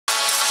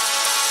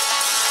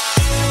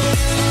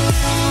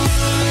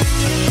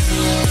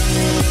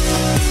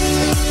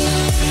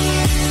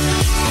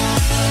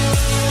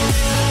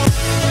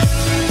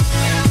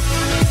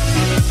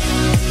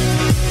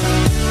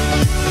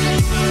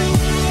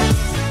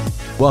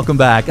Welcome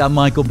back. I'm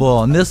Michael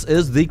Bull, and this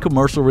is the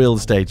Commercial Real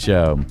Estate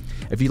Show.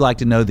 If you'd like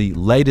to know the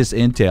latest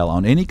intel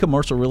on any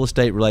commercial real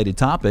estate related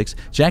topics,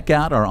 check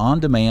out our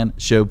on-demand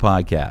show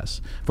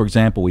podcasts. For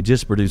example, we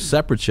just produced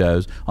separate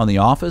shows on the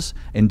office,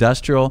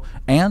 industrial,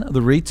 and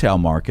the retail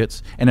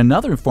markets, and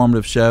another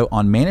informative show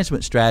on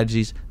management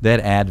strategies that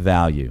add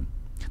value.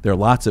 There are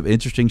lots of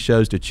interesting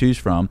shows to choose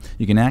from.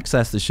 You can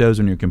access the shows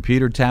on your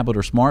computer, tablet,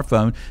 or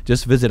smartphone.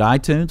 Just visit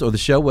iTunes or the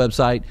show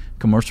website,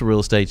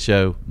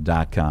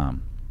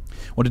 commercialrealestateshow.com.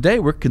 Well, today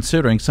we're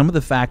considering some of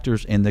the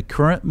factors in the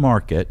current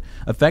market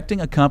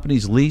affecting a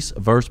company's lease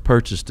versus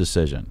purchase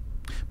decision.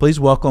 Please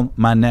welcome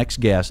my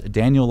next guest,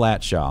 Daniel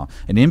Latshaw,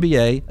 an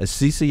MBA, a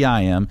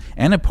CCIM,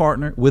 and a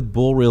partner with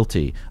Bull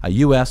Realty, a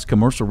U.S.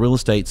 commercial real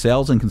estate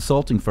sales and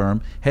consulting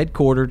firm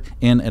headquartered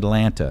in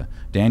Atlanta.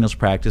 Daniel's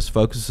practice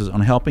focuses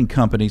on helping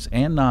companies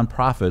and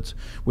nonprofits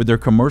with their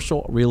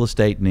commercial real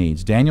estate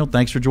needs. Daniel,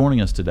 thanks for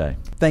joining us today.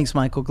 Thanks,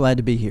 Michael. Glad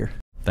to be here.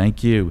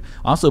 Thank you.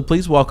 Also,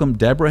 please welcome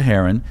Deborah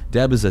Herron.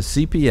 Deb is a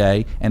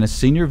CPA and a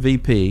Senior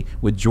VP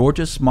with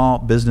Georgia Small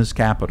Business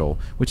Capital,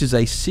 which is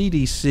a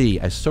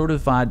CDC, a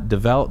Certified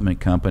Development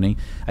Company,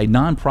 a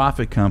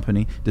nonprofit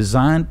company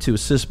designed to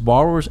assist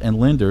borrowers and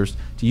lenders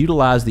to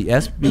utilize the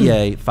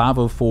SBA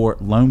 504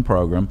 loan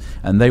program,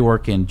 and they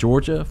work in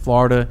Georgia,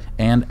 Florida,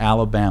 and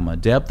Alabama.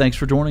 Deb, thanks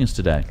for joining us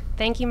today.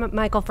 Thank you,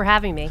 Michael, for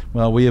having me.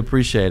 Well, we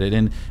appreciate it.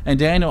 And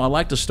Daniel, I'd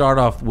like to start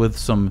off with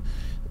some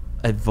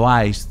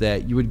advice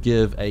that you would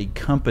give a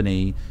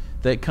company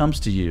that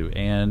comes to you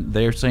and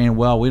they're saying,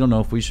 well, we don't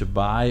know if we should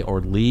buy or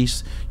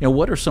lease. You know,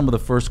 what are some of the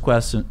first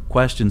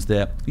questions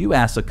that you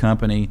ask a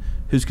company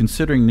who's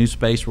considering new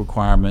space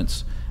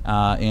requirements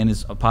and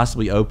is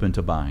possibly open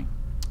to buying?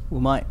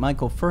 Well,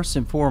 Michael, first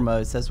and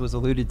foremost, as was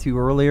alluded to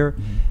earlier,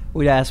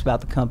 we'd ask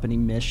about the company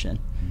mission.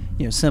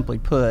 You know, simply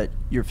put,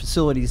 your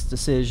facilities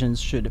decisions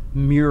should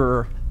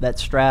mirror that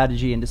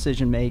strategy and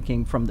decision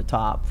making from the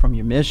top, from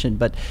your mission.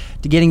 But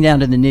to getting down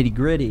to the nitty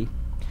gritty,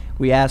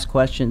 we ask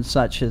questions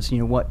such as, you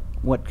know,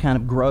 what kind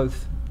of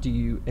growth do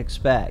you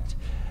expect?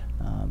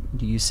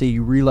 Do you see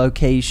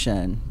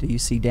relocation? Do you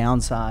see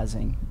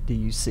downsizing? Do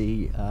you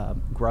see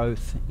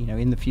growth, you know,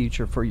 in the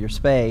future for your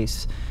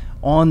space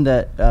on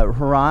the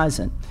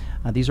horizon?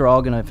 These are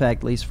all going to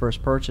affect lease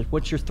first purchase.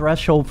 What's your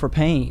threshold for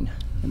pain?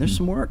 And there's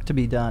some work to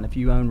be done if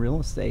you own real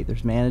estate.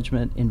 There's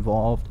management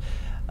involved.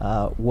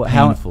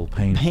 Painful.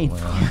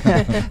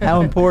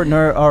 How important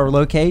are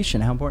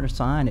location? How important are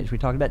signage? We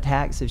talked about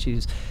tax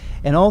issues.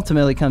 And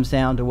ultimately it comes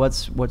down to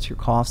what's your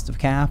cost of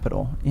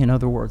capital. In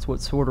other words,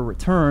 what sort of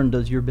return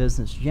does your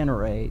business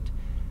generate?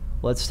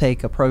 Let's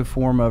take a pro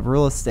forma of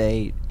real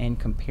estate and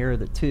compare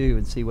the two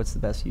and see what's the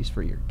best use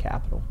for your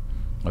capital.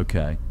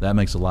 Okay, that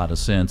makes a lot of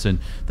sense. And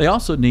they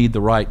also need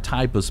the right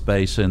type of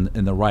space in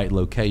the right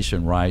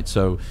location, right?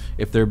 So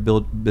if their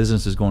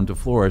business is going to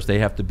flourish, they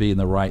have to be in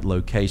the right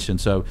location.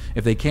 So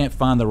if they can't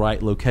find the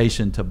right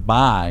location to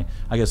buy,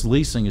 I guess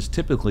leasing is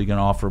typically going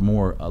to offer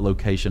more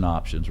location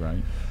options,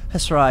 right?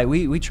 That's right.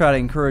 We try to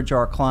encourage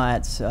our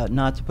clients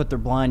not to put their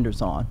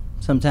blinders on.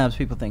 Sometimes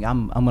people think,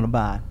 I'm going to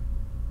buy.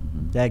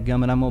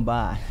 Dadgummit, I'm going to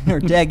buy, or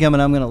dadgummit,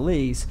 I'm going to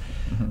lease.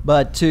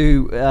 But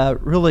to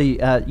really,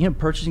 you know,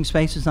 purchasing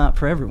space is not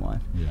for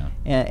everyone. Yeah.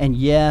 And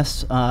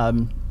yes,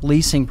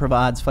 leasing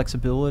provides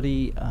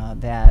flexibility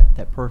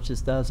that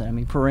purchase doesn't. I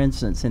mean, for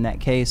instance, in that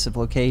case of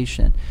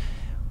location,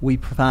 we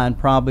provide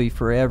probably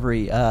for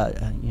every, you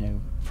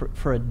know,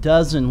 for a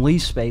dozen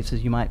lease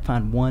spaces, you might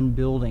find one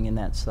building in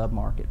that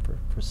submarket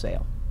for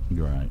sale.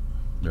 Right,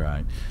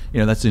 right. You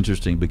know, that's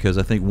interesting because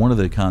I think one of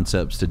the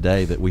concepts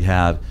today that we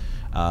have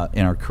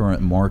in our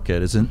current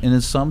market is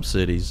in some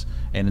cities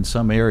and in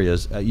some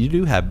areas you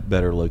do have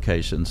better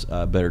locations,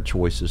 better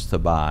choices to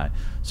buy.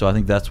 So I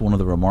think that's one of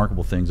the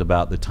remarkable things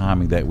about the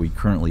timing that we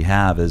currently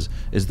have is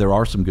there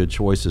are some good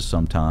choices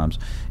sometimes.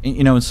 And,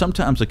 you know, and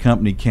sometimes a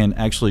company can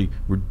actually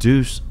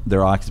reduce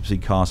their occupancy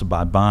costs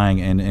by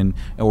buying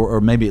or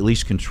maybe at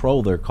least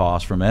control their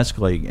costs from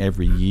escalating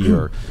every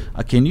year.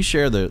 Can you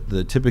share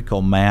the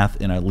typical math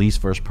in a lease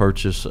versus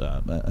purchase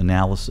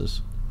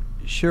analysis?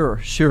 Sure.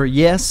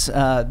 Yes,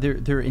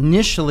 there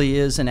initially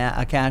is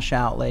a cash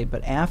outlay,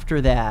 but after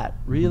that,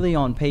 really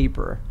on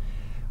paper,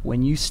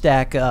 when you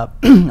stack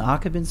up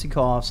occupancy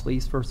costs,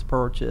 lease versus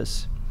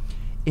purchase,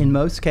 in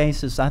most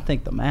cases, I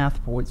think the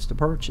math points to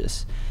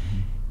purchase.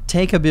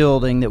 Take a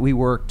building that we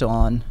worked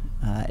on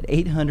at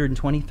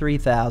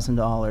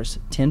 $823,000,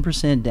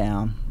 10%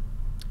 down,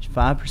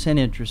 5%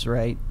 interest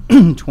rate,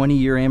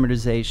 20-year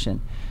amortization.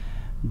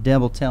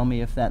 Deb will tell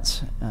me if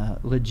that's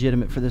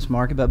legitimate for this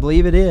market, but I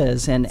believe it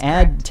is. And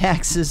add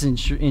taxes and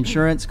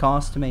insurance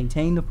costs to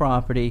maintain the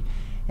property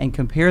and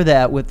compare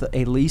that with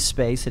a lease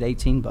space at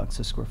 $18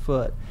 a square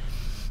foot.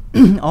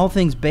 All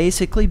things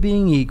basically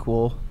being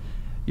equal,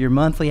 your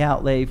monthly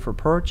outlay for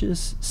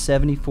purchase,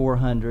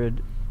 $7,400,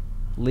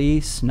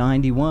 lease,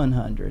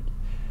 $9,100.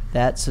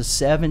 That's a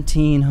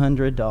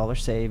 $1,700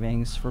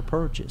 savings for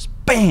purchase.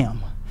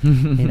 Bam!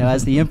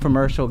 As the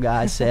infomercial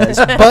guy says,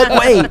 but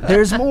wait,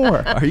 there's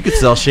more. Or you could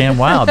sell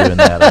ShamWow doing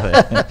that,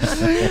 I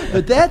think.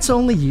 But that's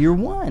only year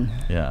one.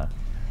 Yeah.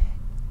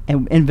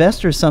 And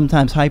investors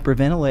sometimes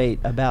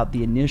hyperventilate about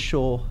the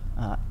initial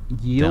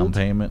yield, Down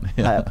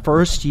payment.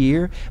 first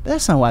year, but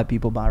that's not why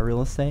people buy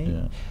real estate.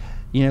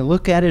 Yeah.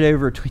 Look at it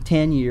over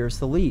 10 years,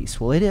 the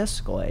lease. Well, it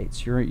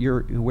escalates.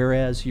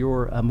 Whereas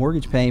your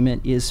mortgage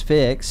payment is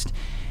fixed,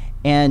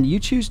 and you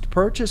choose to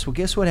purchase. Well,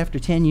 guess what? After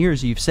 10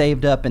 years, you've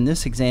saved up, in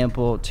this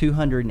example,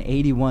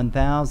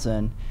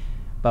 $281,000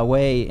 by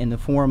way in the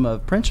form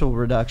of principal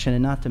reduction,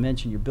 and not to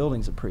mention your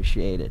building's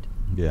appreciated.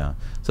 Yeah,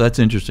 so that's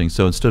interesting.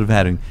 So instead of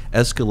having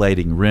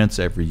escalating rents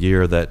every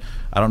year, that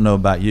I don't know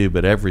about you,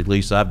 but every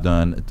lease I've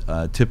done,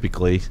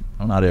 typically,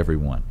 well, not every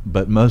one,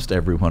 but most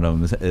every one of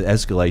them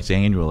escalates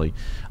annually.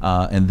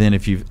 And then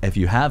if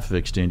you have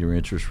fixed in your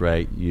interest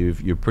rate,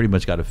 you've pretty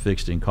much got a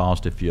fixed in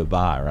cost if you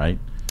buy, right?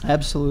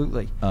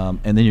 Absolutely. And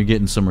then you're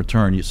getting some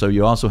return. So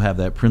you also have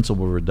that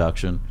principal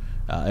reduction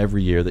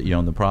every year that you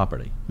own the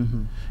property.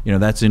 Mm-hmm.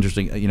 That's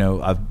interesting.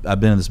 I've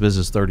been in this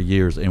business 30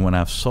 years, and when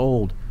I've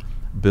sold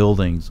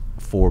buildings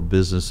for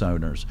business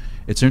owners,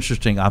 it's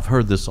interesting. I've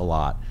heard this a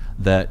lot,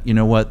 that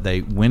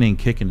they went in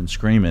kicking and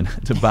screaming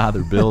to buy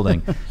their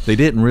building. They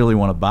didn't really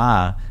want to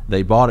buy.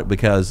 They bought it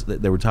because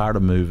they were tired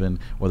of moving,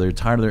 or they were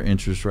tired of their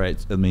interest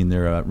rates.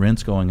 Their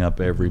rent's going up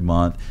every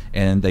month,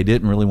 and they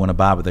didn't really want to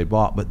buy, but they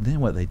bought. But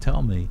then what they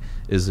tell me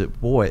is that,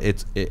 boy,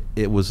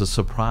 it was a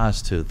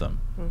surprise to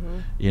them.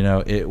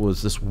 Mm-hmm. It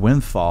was this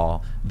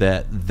windfall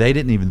that they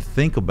didn't even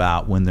think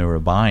about when they were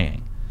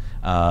buying.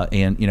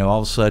 And all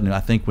of a sudden,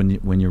 I think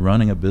when you're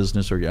running a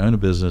business or you own a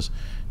business,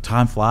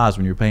 time flies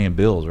when you're paying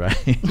bills, right?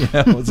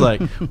 It's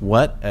like,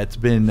 what? It's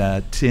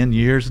been 10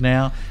 years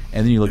now,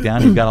 and then you look down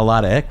and you've got a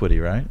lot of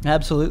equity, right?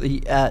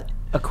 Absolutely.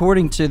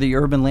 According to the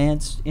Urban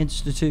Land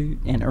Institute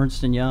and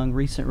Ernst & Young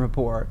recent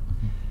report,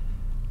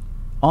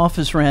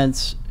 office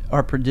rents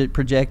are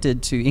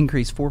projected to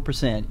increase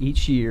 4%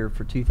 each year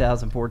for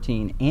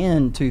 2014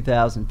 and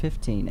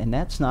 2015, and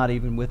that's not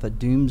even with a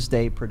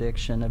doomsday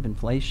prediction of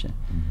inflation.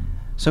 Mm-hmm.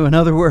 So in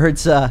other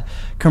words,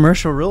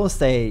 commercial real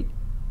estate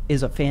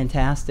is a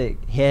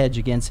fantastic hedge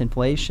against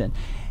inflation.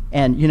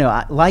 And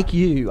like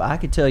you, I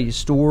could tell you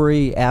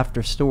story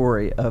after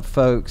story of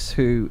folks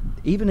who,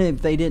 even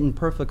if they didn't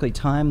perfectly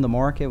time the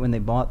market when they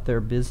bought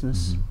their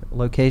business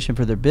location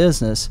for their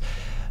business,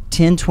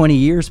 10, 20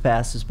 years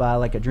passes by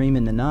like a dream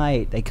in the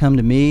night. They come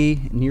to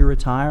me near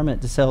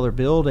retirement to sell their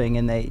building,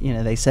 and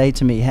they say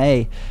to me,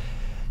 hey,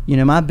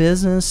 my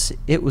business,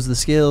 it was the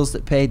skills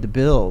that paid the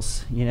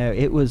bills.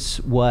 It was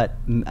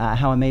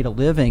how I made a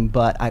living,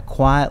 but I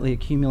quietly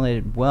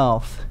accumulated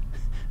wealth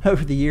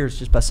over the years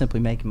just by simply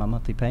making my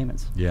monthly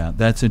payments. Yeah,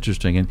 that's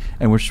interesting.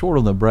 And we're short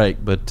on the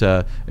break, but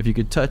if you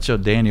could touch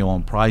on, Daniel,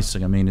 on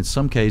pricing. In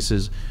some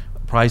cases,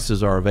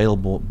 prices are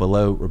available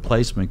below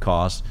replacement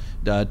costs.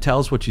 Tell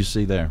us what you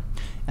see there.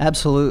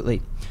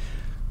 Absolutely.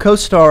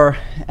 CoStar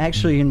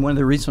actually in one of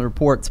the recent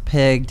reports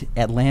pegged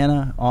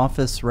Atlanta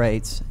office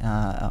rates,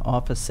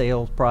 office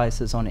sales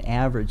prices on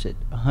average at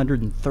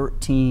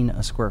 $113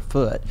 a square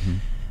foot. Mm-hmm.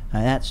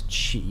 Now that's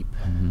cheap.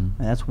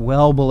 Mm-hmm. That's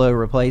well below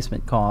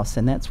replacement costs,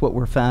 and that's what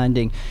we're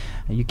finding.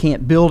 You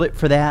can't build it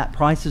for that.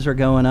 Prices are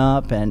going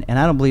up, and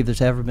I don't believe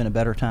there's ever been a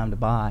better time to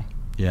buy.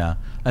 Yeah,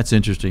 that's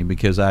interesting,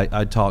 because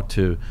I talked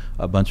to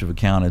a bunch of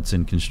accountants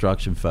and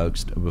construction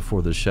folks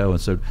before the show,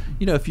 and so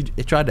if you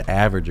tried to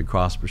average a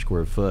cost per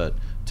square foot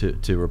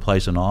to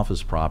replace an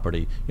office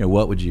property,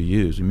 what would you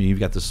use? You've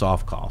got the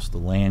soft cost, the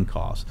land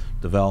cost,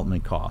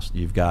 development cost.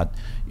 You've got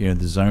the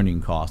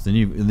zoning cost, and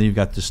then you've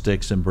got the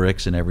sticks and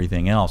bricks and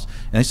everything else.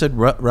 And they said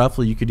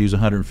roughly you could use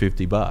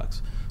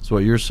 $150. So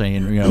what you're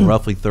saying,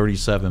 roughly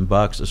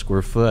 $37 a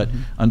square foot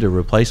under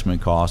replacement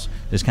cost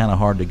is kind of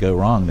hard to go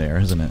wrong there,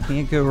 isn't it?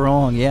 Can't go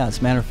wrong. Yeah. As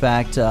a matter of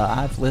fact,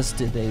 I've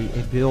listed a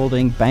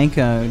building,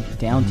 bank-owned,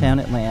 downtown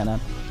Atlanta,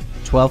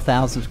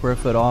 12,000 square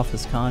foot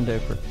office condo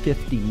for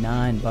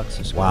 $59 a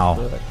square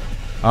foot.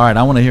 All right,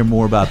 I want to hear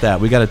more about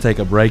that. We got to take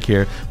a break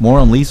here. More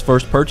on lease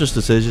first purchase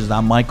decisions.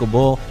 I'm Michael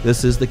Bull.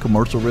 This is the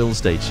Commercial Real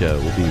Estate Show.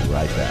 We'll be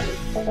right back.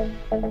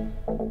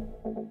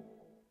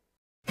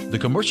 The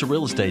Commercial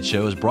Real Estate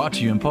Show is brought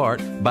to you in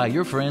part by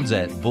your friends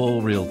at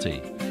Bull Realty.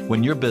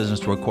 When your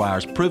business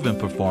requires proven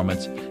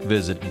performance,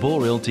 visit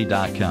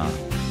bullrealty.com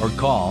or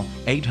call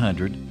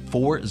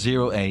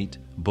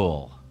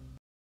 800-408-BULL.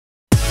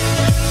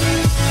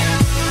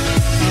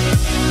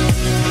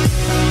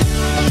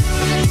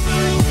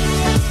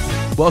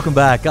 Welcome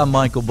back. I'm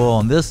Michael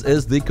Bull, and this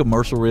is the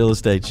Commercial Real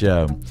Estate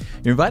Show.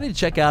 You're invited to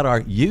check out our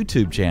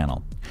YouTube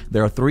channel.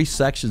 There are 3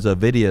 sections of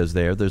videos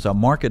there. There's a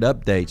market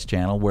updates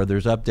channel where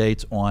there's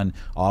updates on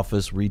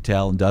office,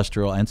 retail,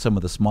 industrial, and some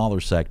of the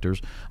smaller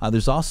sectors.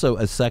 There's also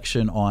a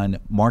section on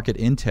market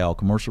intel,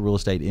 commercial real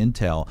estate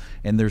intel,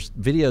 and there's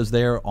videos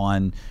there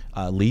on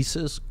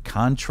leases,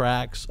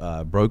 contracts,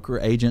 broker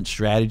agent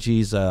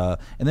strategies, and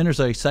then there's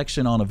a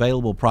section on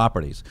available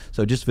properties.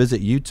 So just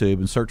visit YouTube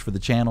and search for the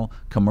channel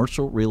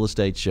Commercial Real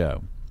Estate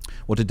Show.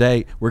 Well,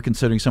 today we're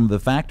considering some of the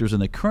factors in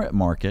the current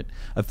market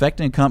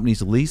affecting a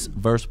company's lease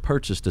versus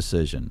purchase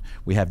decision.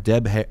 We have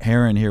Deb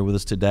Herron here with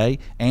us today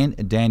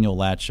and Daniel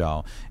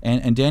Latshaw.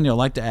 And Daniel, I'd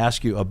like to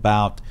ask you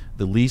about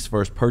the lease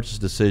versus purchase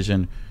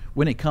decision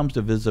when it comes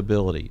to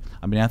visibility.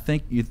 I mean, I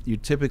think you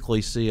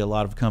typically see a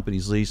lot of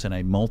companies lease in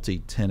a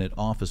multi-tenant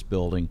office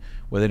building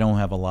where they don't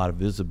have a lot of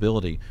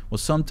visibility. Well,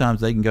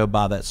 sometimes they can go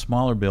buy that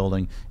smaller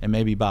building and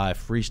maybe buy a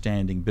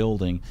freestanding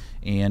building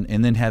and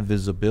then have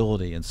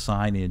visibility and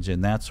signage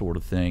and that sort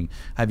of thing.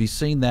 Have you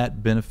seen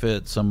that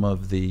benefit some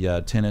of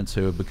the tenants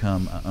who have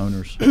become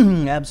owners?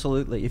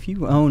 Absolutely. If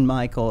you own,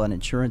 Michael, an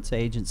insurance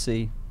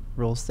agency,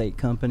 real estate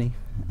company,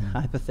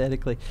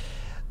 hypothetically,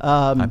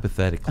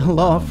 hypothetically, a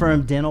law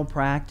firm, dental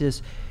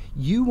practice,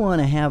 you want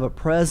to have a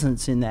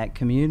presence in that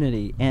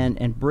community,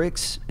 and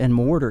bricks and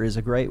mortar is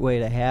a great way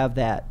to have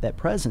that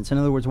presence. In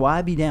other words,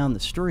 why be down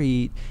the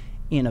street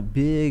in a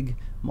big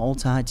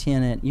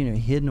multi-tenant,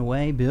 hidden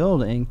away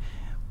building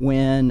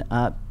when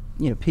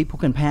people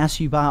can pass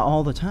you by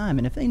all the time,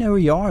 and if they know where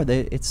you are,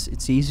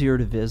 it's easier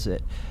to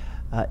visit.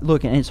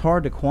 Look, and it's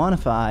hard to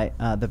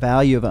quantify the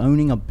value of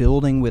owning a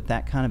building with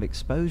that kind of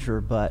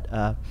exposure,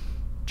 but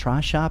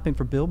try shopping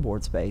for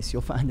billboard space.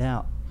 You'll find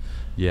out.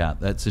 Yeah,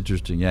 that's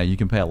interesting. Yeah, you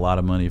can pay a lot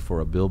of money for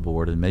a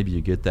billboard, and maybe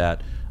you get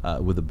that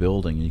with a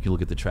building, and you can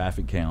look at the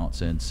traffic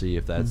counts and see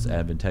if that's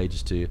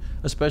advantageous to you,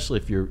 especially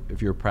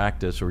if your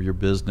practice or your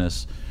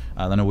business.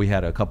 I know we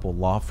had a couple of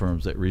law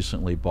firms that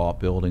recently bought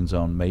buildings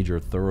on major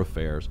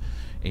thoroughfares,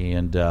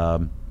 and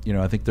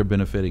I think they're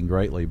benefiting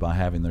greatly by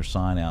having their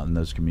sign out in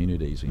those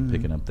communities and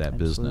picking up that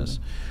business.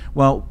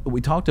 Well,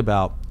 we talked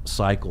about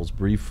cycles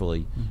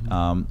briefly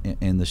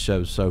in the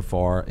show so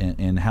far,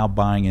 and how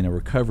buying in a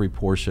recovery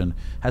portion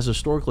has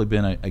historically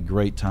been a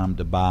great time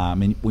to buy. I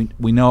mean,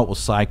 we know it will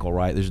cycle,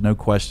 right? There's no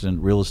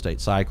question real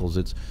estate cycles.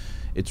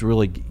 It's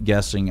really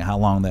guessing how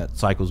long that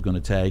cycle is going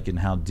to take and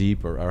how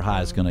deep or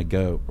high it's going to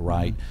go,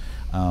 right?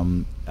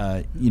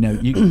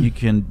 You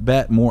can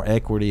bet more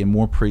equity and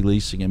more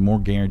pre-leasing and more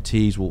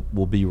guarantees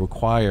will be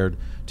required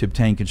to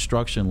obtain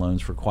construction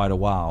loans for quite a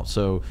while.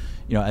 So,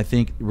 I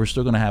think we're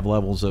still going to have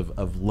levels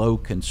of low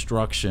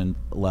construction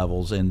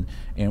levels, and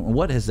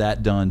what has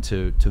that done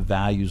to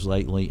values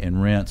lately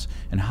and rents,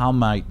 and how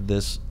might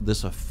this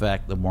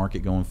affect the market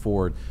going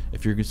forward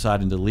if you're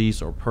deciding to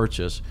lease or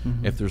purchase?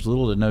 If there's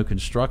little to no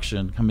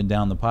construction coming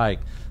down the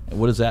pike,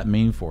 what does that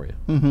mean for you?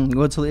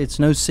 Well, it's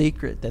no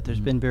secret that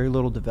there's been very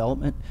little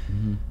development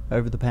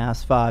over the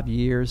past 5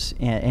 years,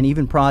 and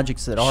even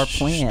projects that are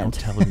planned. Don't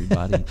tell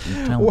everybody.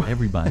 You're telling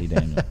everybody,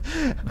 Daniel.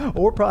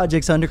 Or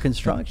projects under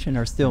construction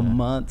are still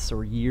months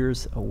or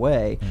years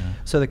away.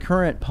 So the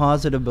current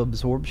positive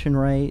absorption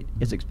rate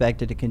is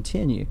expected to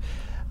continue.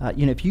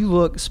 If you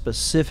look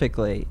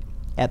specifically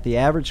at the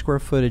average square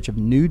footage of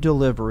new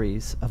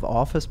deliveries of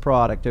office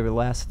product over the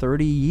last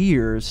 30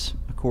 years,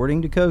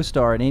 according to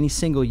CoStar, in any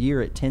single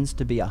year it tends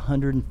to be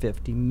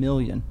 150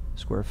 million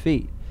square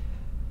feet.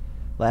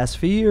 Last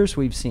few years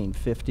we've seen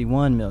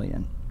 51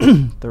 million,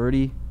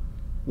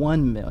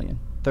 31 million,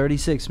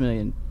 36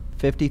 million,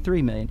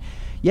 53 million.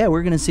 Yeah,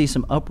 we're going to see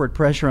some upward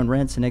pressure on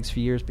rents the next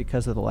few years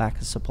because of the lack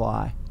of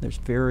supply. There's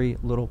very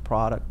little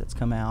product that's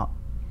come out.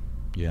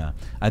 Yeah,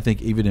 I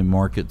think even in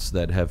markets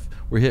that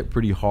were hit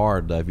pretty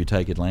hard, if you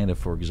take Atlanta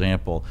for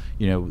example,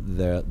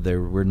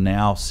 we're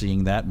now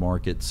seeing that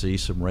market see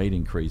some rate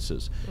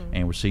increases,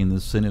 and we're seeing the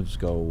incentives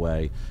go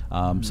away.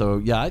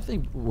 So yeah, I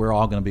think we're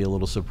all going to be a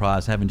little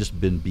surprised, having just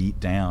been beat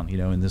down,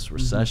 in this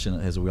recession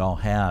as we all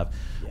have,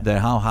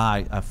 that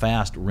how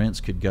fast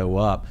rents could go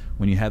up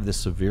when you have this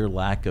severe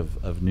lack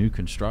of new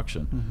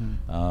construction.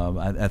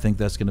 I think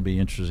that's going to be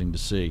interesting to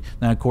see.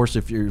 Now, of course,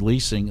 if you're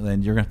leasing,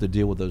 then you're going to have to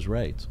deal with those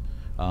rates.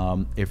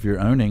 If you're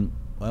owning,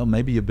 well,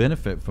 maybe you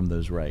benefit from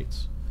those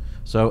rates.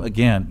 So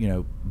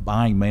again,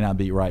 buying may not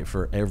be right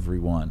for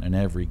everyone and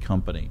every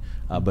company,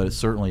 but it's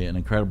certainly an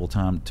incredible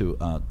time to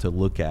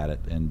look at it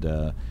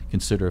and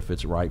consider if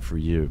it's right for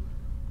you.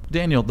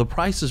 Daniel, the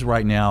prices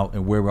right now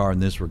and where we are in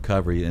this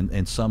recovery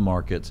in some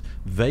markets,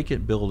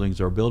 vacant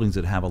buildings or buildings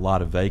that have a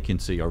lot of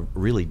vacancy are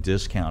really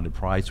discounted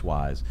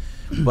price-wise.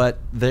 But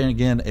then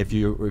again, if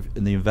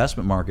the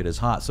investment market is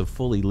hot, so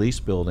fully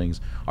leased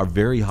buildings are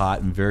very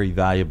hot and very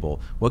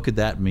valuable. What could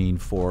that mean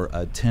for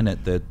a tenant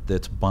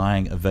that's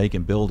buying a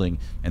vacant building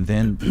and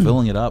then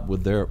filling it up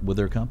with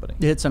their company?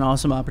 It's an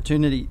awesome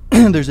opportunity.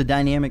 There's a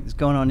dynamic that's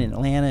going on in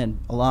Atlanta and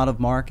a lot of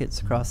markets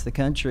across the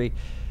country.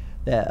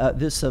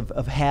 This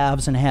of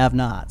haves and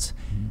have-nots.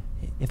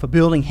 If a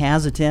building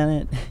has a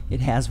tenant,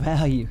 it has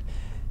value.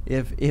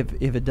 If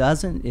it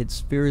doesn't,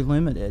 it's very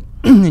limited,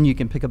 and you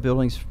can pick up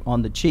buildings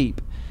on the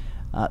cheap.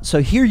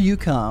 So here you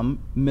come,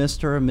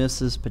 Mr. or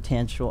Mrs.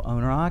 potential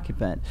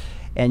owner-occupant,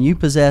 and you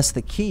possess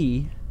the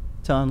key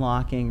to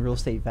unlocking real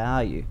estate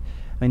value.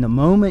 I mean, the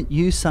moment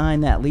you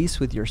sign that lease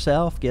with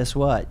yourself, guess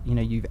what?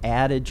 You've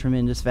added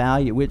tremendous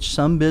value, which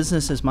some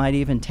businesses might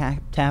even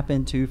tap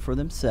into for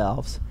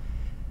themselves.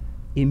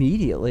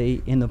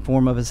 immediately in the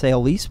form of a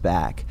sale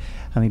leaseback.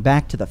 I mean,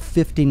 back to the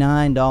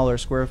 $59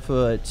 square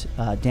foot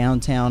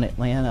downtown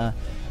Atlanta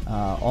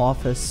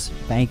office,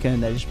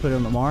 bank-owned, that just put it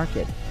on the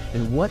market.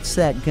 And what's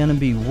that going to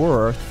be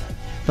worth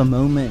the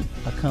moment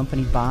a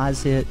company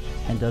buys it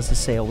and does a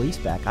sale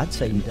leaseback? I'd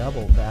say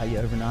double value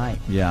overnight.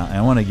 Yeah, I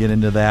want to get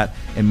into that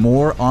and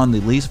more on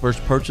the lease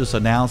versus purchase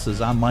analysis.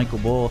 I'm Michael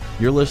Bull.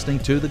 You're listening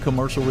to the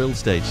Commercial Real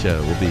Estate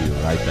Show. We'll be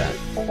right back.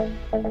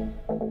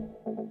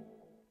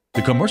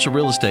 The Commercial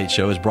Real Estate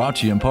Show is brought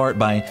to you in part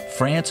by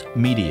France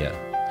Media.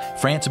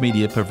 France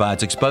Media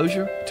provides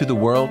exposure to the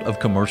world of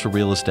commercial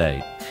real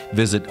estate.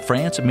 Visit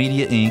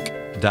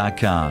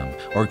francemediainc.com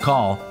or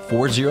call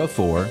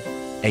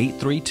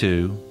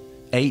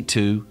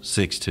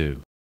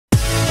 404-832-8262.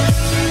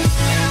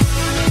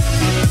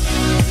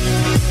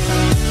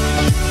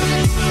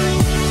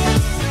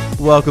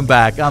 Welcome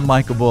back. I'm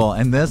Michael Bull,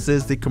 and this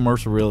is the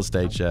Commercial Real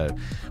Estate Show.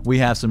 We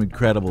have some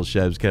incredible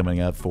shows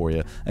coming up for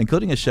you,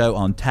 including a show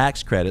on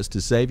tax credits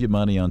to save you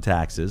money on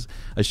taxes,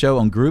 a show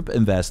on group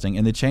investing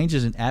and the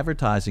changes in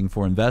advertising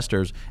for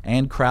investors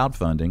and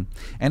crowdfunding,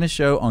 and a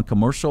show on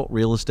commercial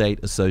real estate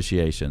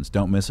associations.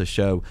 Don't miss a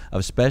show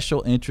of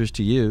special interest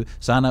to you.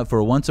 Sign up for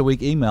a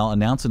once-a-week email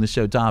announcing the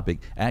show topic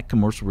at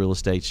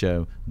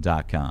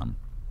commercialrealestateshow.com.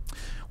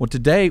 Well,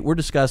 today we're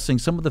discussing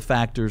some of the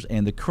factors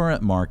in the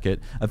current market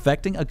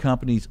affecting a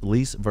company's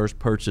lease versus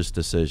purchase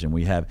decision.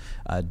 We have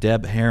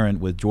Deb Herron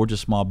with Georgia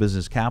Small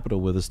Business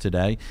Capital with us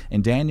today,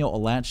 and Daniel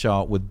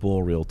Alatshaw with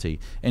Bull Realty.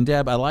 And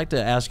Deb, I'd like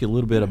to ask you a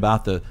little bit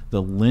about the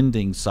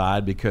lending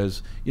side,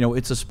 because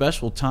it's a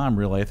special time,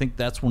 really. I think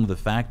that's one of the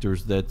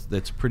factors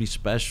that's pretty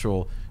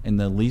special in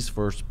the lease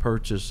versus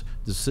purchase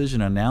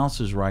decision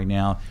analysis right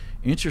now.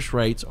 Interest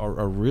rates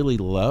are really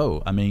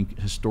low. I mean,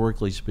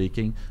 historically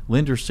speaking,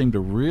 lenders seem to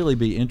really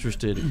be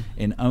interested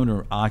in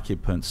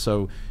owner-occupants.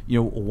 So,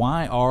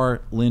 why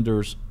are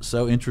lenders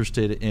so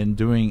interested in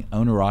doing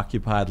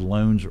owner-occupied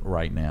loans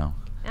right now?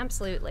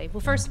 Absolutely. Well,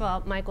 first of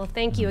all, Michael,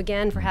 thank you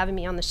again for having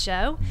me on the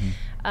show.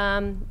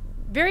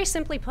 Very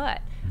simply put,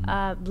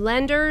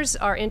 lenders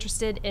are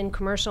interested in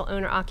commercial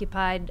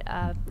owner-occupied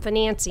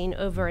financing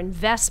over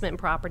investment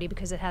property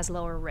because it has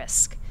lower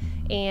risk.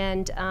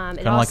 And it kind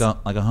of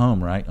like a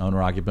home, right?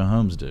 Owner-occupant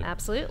homes do.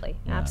 Absolutely,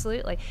 yeah.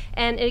 Absolutely.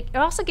 And it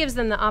also gives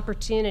them the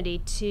opportunity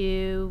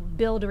to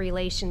build a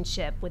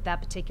relationship with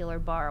that particular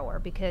borrower,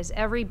 because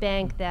every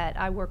bank that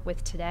I work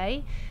with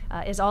today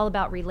is all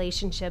about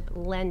relationship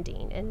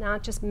lending, and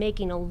not just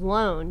making a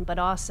loan, but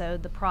also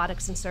the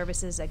products and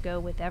services that go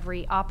with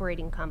every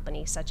operating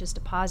company, such as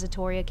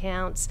depository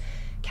accounts,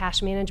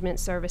 cash management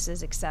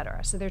services,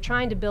 etc. So they're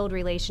trying to build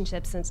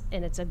relationships,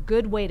 and it's a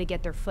good way to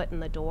get their foot in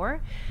the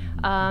door.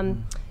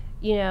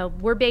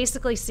 We're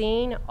basically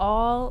seeing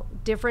all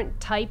different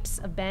types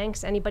of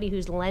banks, anybody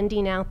who's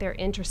lending out there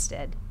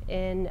interested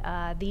in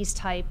these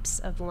types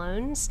of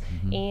loans,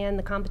 and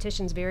the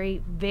competition's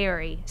very,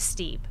 very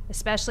steep,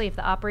 especially if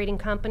the operating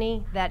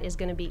company that is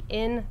going to be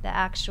in the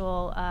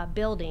actual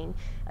building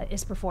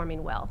is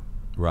performing well.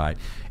 Right.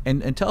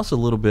 And tell us a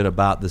little bit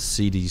about the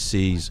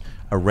CDCs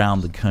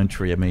around the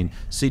country. I mean,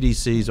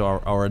 CDCs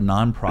are a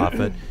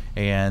nonprofit,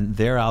 and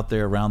they're out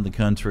there around the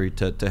country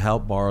to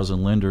help borrowers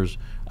and lenders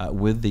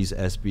with these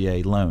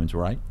SBA loans,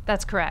 right?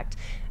 That's correct.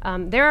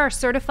 There are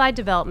certified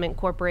development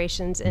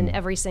corporations in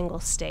every single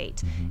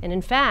state. And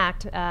in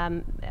fact,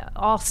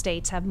 all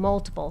states have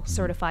multiple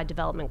certified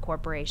development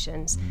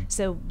corporations.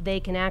 So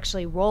they can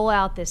actually roll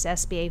out this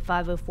SBA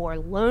 504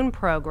 loan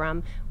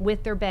program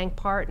with their bank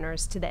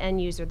partners to the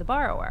end user, the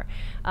borrower.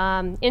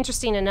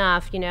 Interesting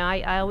enough,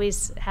 I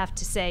always have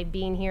to say,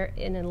 being here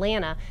in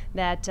Atlanta,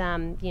 that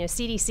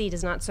CDC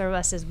does not serve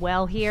us as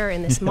well here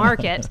in this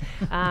market.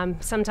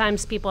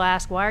 Sometimes people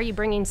ask, why are you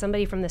bringing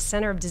somebody from the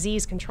Center of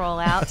Disease Control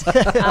out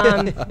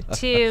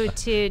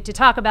to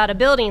talk about a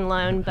building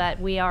loan?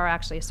 But we are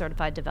actually a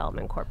certified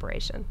development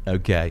corporation.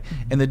 Okay,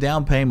 and the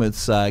down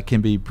payments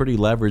can be pretty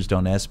leveraged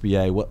on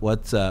SBA.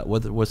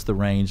 What's the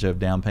range of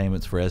down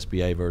payments for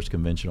SBA versus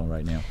conventional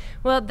right now?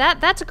 Well,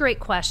 that's a great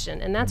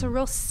question, and that's a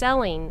real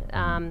selling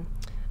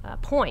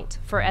point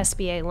for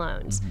SBA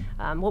loans.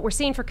 What we're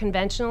seeing for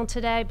conventional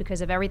today,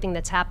 because of everything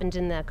that's happened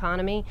in the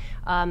economy,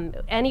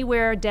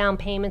 anywhere down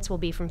payments will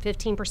be from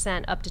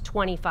 15% up to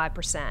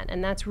 25%,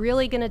 and that's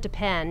really going to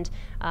depend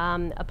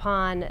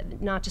upon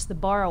not just the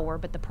borrower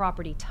but the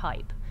property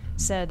type.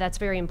 So that's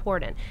very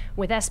important.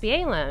 With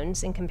SBA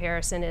loans, in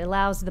comparison, it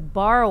allows the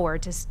borrower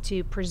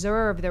to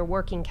preserve their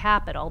working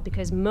capital,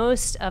 because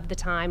most of the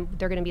time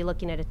they're going to be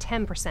looking at a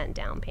 10%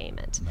 down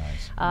payment.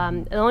 Nice.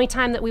 The only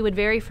time that we would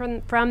vary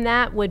from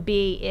that would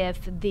be if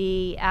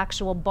the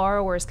actual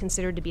borrower is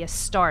considered to be a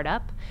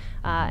startup,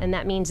 and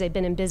that means they've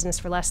been in business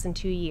for less than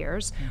 2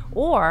 years,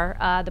 or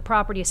the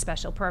property is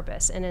special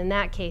purpose, and in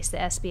that case the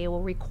SBA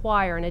will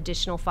require an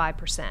additional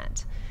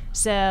 5%.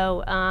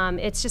 So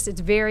it's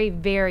very,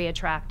 very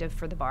attractive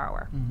for the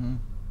borrower.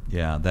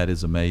 Yeah, that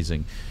is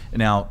amazing.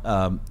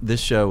 Now, this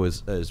show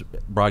is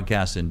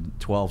broadcast in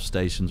 12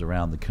 stations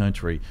around the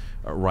country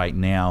right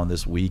now and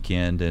this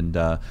weekend, and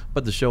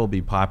but the show will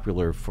be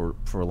popular for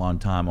a long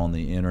time on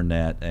the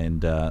internet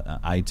and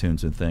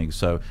iTunes and things.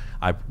 So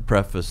I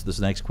preface this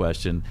next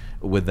question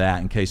with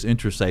that in case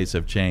interest rates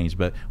have changed.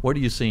 But what are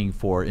you seeing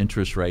for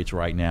interest rates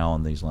right now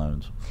on these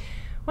loans?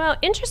 Well,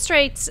 interest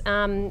rates,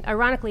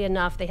 ironically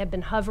enough, they have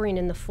been hovering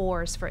in the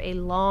 4s for a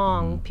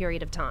long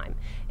period of time.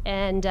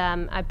 And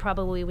I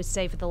probably would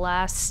say for the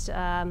last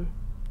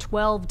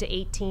 12 to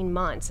 18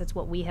 months, that's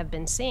what we have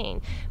been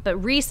seeing. But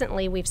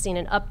recently, we've seen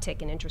an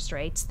uptick in interest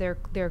rates.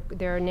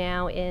 They're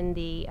now in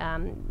the,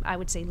 I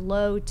would say,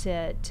 low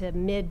to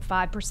mid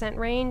 5%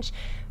 range.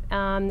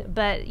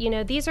 But, you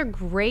know, these are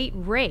great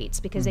rates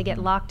because they get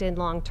locked in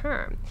long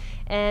term.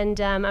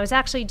 And I was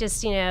actually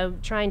just, you know,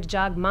 trying to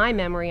jog my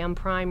memory on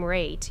prime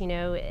rate, you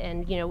know,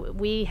 and, you know,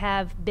 we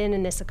have been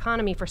in this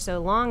economy for so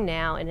long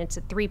now, and it's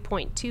at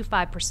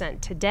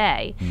 3.25%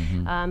 today.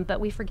 But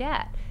we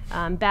forget.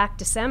 Back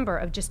December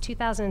of just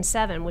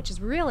 2007, which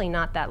is really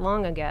not that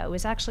long ago, it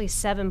was actually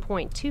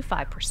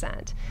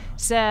 7.25%.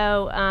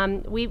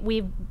 So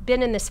we've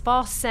been in this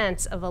false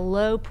sense of a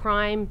low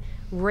prime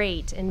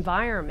rate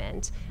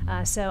environment.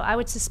 So I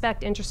would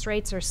suspect interest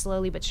rates are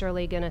slowly but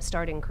surely going to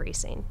start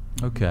increasing.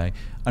 Okay.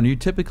 Are you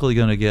typically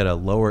going to get a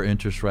lower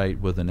interest rate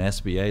with an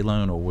SBA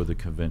loan or with a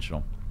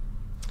conventional?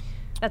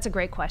 That's a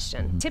great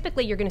question.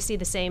 Typically, you're going to see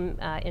the same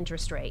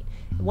interest rate.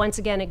 Once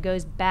again, it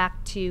goes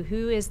back to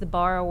who is the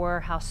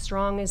borrower, how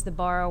strong is the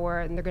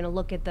borrower, and they're going to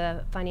look at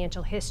the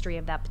financial history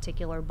of that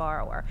particular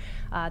borrower.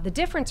 The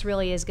difference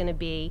really is going to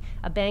be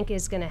a bank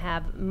is going to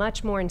have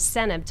much more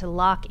incentive to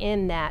lock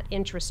in that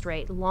interest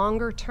rate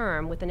longer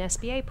term with an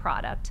SBA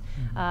product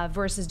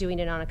versus doing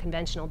it on a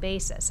conventional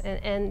basis.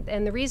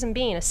 And the reason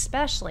being,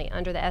 especially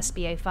under the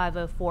SBA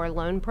 504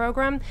 loan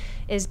program,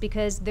 is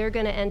because they're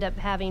going to end up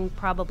having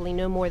probably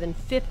no more than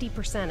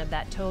 50% of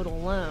that total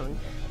loan,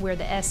 where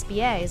the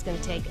SBA is going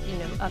to take, you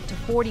know, up to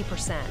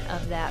 40%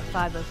 of that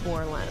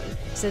 504 loan.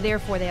 So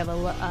therefore, they have a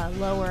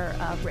lower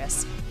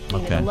risk, you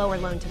know, a lower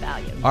loan to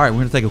value. All right, we're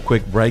going to take a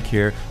quick break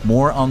here.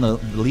 More on the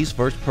lease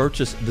versus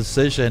purchase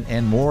decision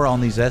and more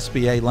on these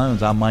SBA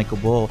loans. I'm Michael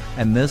Bull,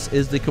 and this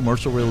is the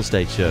Commercial Real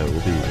Estate Show.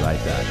 We'll be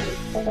right back.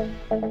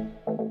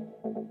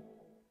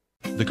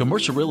 The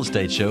Commercial Real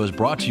Estate Show is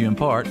brought to you in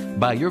part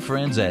by your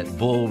friends at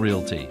Bull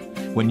Realty.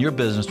 When your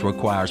business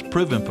requires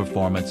proven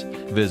performance,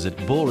 visit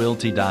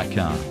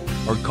bullrealty.com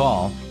or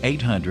call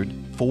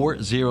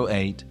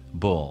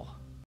 800-408-BULL.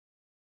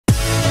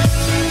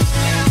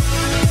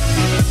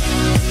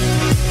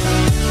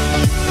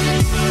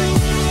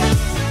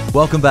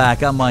 Welcome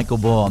back. I'm Michael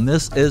Bull, and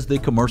this is the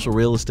Commercial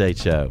Real Estate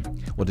Show.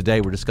 Well, today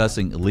we're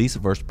discussing lease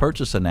versus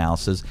purchase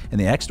analysis and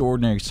the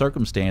extraordinary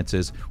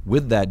circumstances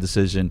with that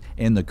decision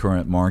in the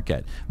current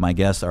market. My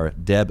guests are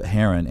Deb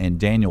Herron and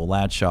Daniel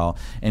Ladshaw.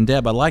 And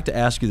Deb, I'd like to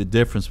ask you the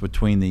difference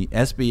between the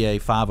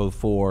SBA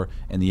 504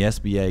 and the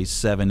SBA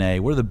 7A.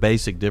 What are the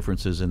basic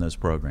differences in those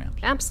programs?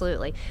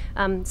 Absolutely.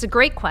 It's a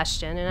great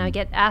question, and I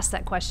get asked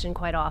that question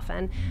quite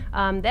often.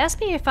 The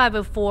SBA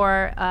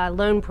 504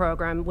 loan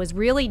program was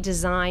really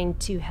designed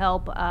to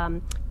help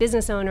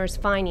business owners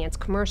finance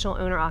commercial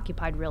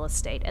owner-occupied real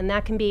estate. And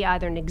that can be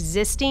either an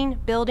existing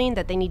building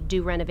that they need to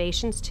do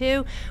renovations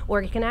to,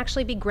 or it can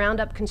actually be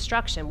ground-up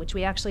construction, which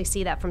we actually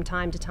see that from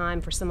time to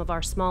time for some of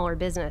our smaller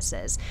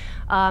businesses.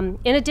 In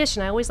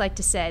addition, I always like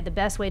to say the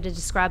best way to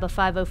describe a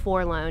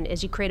 504 loan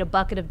is you create a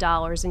bucket of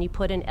dollars and you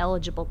put in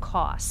eligible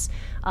costs.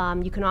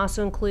 You can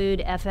also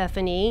include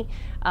FF&E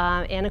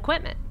and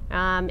equipment.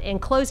 And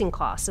closing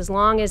costs, as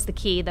long as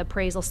the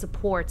appraisal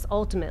supports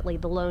ultimately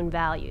the loan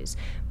values.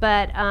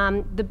 But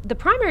the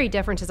primary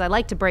differences I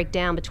like to break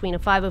down between a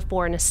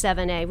 504 and a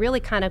 7A really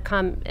kind of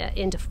come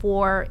into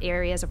 4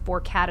 areas or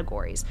 4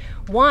 categories.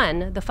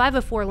 One, the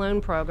 504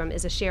 loan program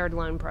is a shared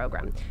loan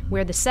program,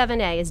 where the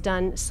 7A is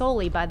done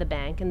solely by the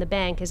bank, and the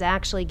bank is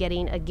actually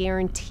getting a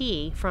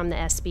guarantee from the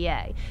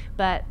SBA.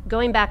 But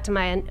going back to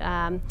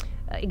my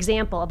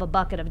example of a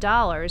bucket of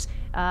dollars,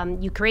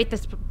 you create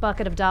this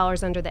bucket of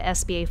dollars under the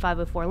SBA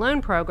 504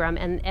 loan program,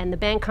 and the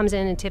bank comes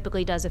in and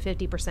typically does a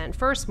 50%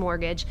 first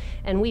mortgage,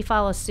 and we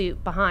follow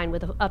suit behind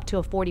with up to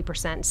a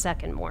 40%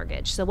 second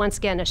mortgage. So once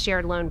again, a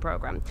shared loan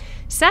program.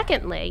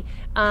 Secondly,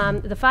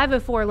 the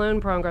 504 loan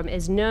program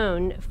is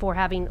known for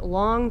having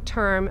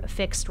long-term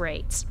fixed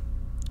rates.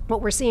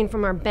 What we're seeing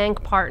from our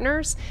bank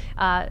partners,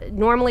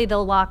 normally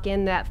they'll lock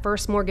in that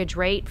first mortgage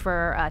rate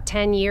for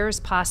 10 years,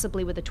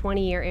 possibly with a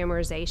 20-year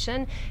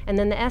amortization. And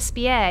then the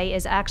SBA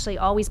is actually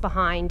always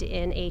behind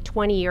in a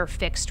 20-year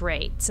fixed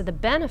rate. So the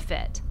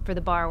benefit for the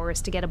borrower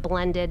is to get a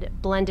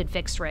blended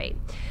fixed rate.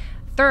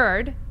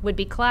 Third would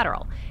be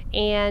collateral.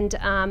 And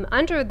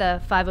under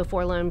the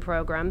 504 loan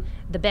program,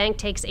 the bank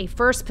takes a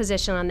first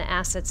position on the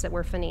assets that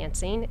we're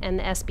financing, and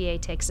the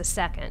SBA takes a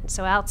second.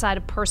 So outside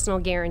of personal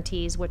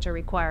guarantees, which are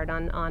required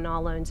on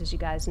all loans, as you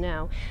guys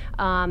know,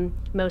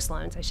 most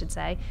loans, I should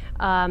say,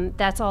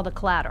 that's all the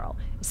collateral.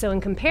 So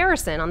in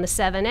comparison, on the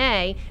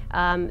 7A,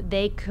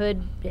 they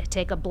could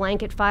take a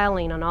blanket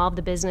filing on all of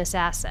the business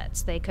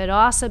assets. They could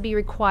also be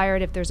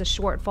required, if there's a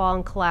shortfall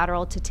in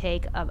collateral, to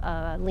take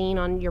a lien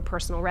on your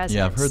personal residence.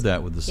 Yeah, I've heard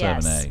that with the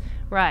 7A. Yes.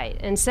 Right,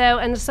 and so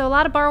a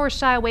lot of borrowers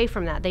shy away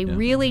from that. They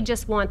really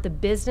just want the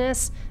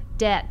business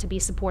debt to be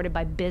supported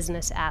by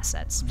business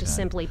assets, just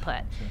simply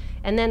put.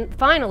 And then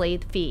finally,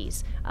 the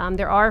fees.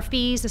 There are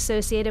fees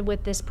associated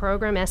with this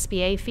program,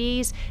 SBA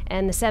fees,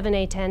 and the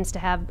 7A tends to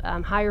have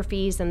higher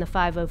fees than the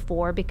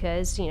 504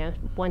 because,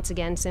 once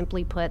again,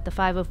 simply put, the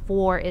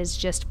 504 is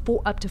just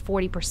up to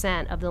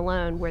 40% of the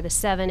loan, where the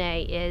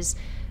 7A is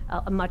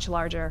a much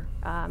larger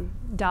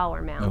dollar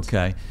amount.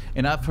 Okay,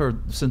 and I've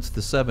heard, since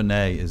the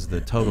 7A is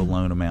the total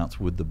loan amounts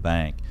with the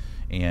bank,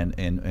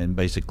 and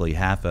basically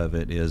half of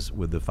it is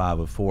with the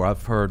 504,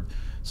 I've heard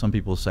some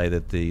people say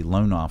that the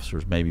loan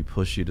officers maybe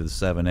push you to the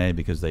 7A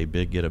because they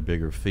get a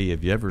bigger fee.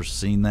 Have you ever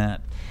seen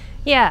that?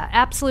 Yeah,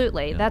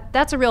 absolutely. Yeah.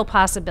 That's a real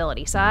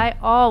possibility. So I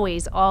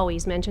always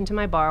mention to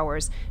my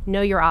borrowers,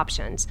 know your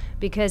options,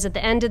 because at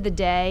the end of the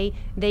day,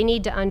 they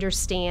need to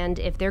understand,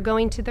 if they're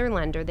going to their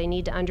lender, they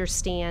need to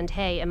understand,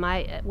 hey,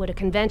 would a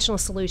conventional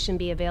solution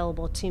be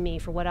available to me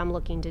for what I'm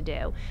looking to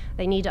do?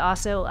 They need to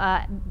also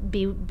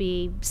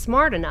be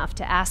smart enough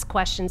to ask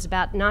questions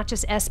about not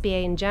just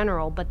SBA in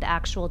general, but the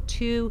actual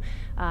two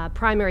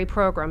primary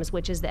programs,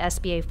 which is the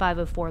SBA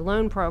 504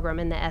 loan program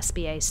and the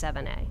SBA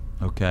 7A.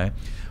 Okay.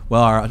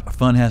 Well, our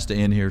fun has to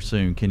end here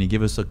soon. Can you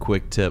give us a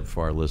quick tip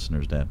for our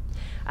listeners, Deb?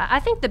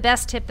 I think the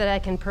best tip that I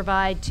can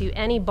provide to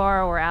any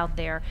borrower out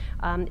there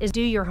is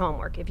do your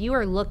homework. If you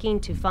are looking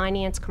to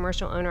finance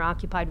commercial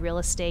owner-occupied real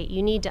estate,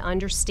 you need to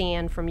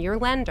understand from your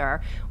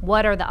lender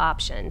what are the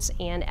options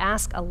and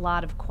ask a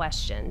lot of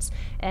questions.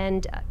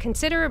 And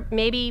consider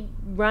maybe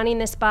running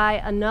this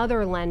by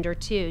another lender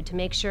too, to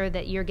make sure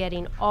that you're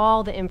getting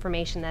all the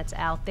information that's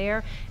out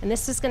there. And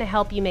this is going to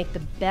help you make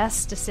the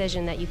best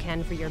decision that you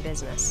can for your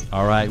business.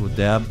 All right, with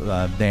Deb,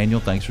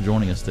 Daniel, thanks for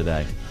joining us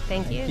today.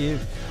 Thank you. Thank you.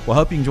 Well, I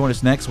hope you can join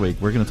us next week.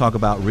 We're going to talk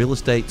about real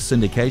estate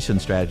syndication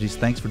strategies.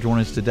 Thanks for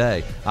joining us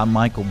today. I'm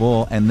Michael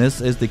Bull, and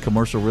this is the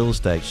Commercial Real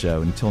Estate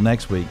Show. Until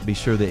next week, be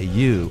sure that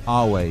you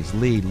always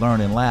lead,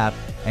 learn, and laugh,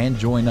 and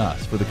join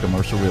us for the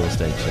Commercial Real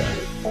Estate Show.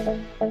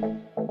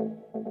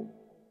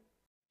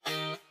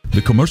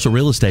 The Commercial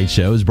Real Estate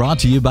Show is brought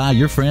to you by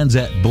your friends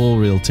at Bull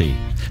Realty,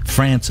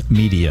 France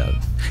Medio,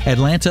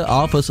 Atlanta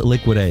Office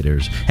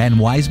Liquidators, and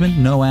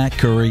Wiseman, Nowak,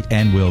 Curry,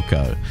 and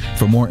Wilco.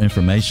 For more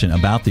information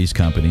about these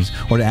companies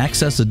or to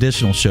access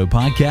additional show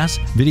podcasts,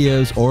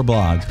 videos, or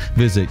blogs,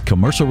 visit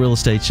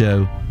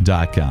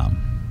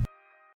commercialrealestateshow.com.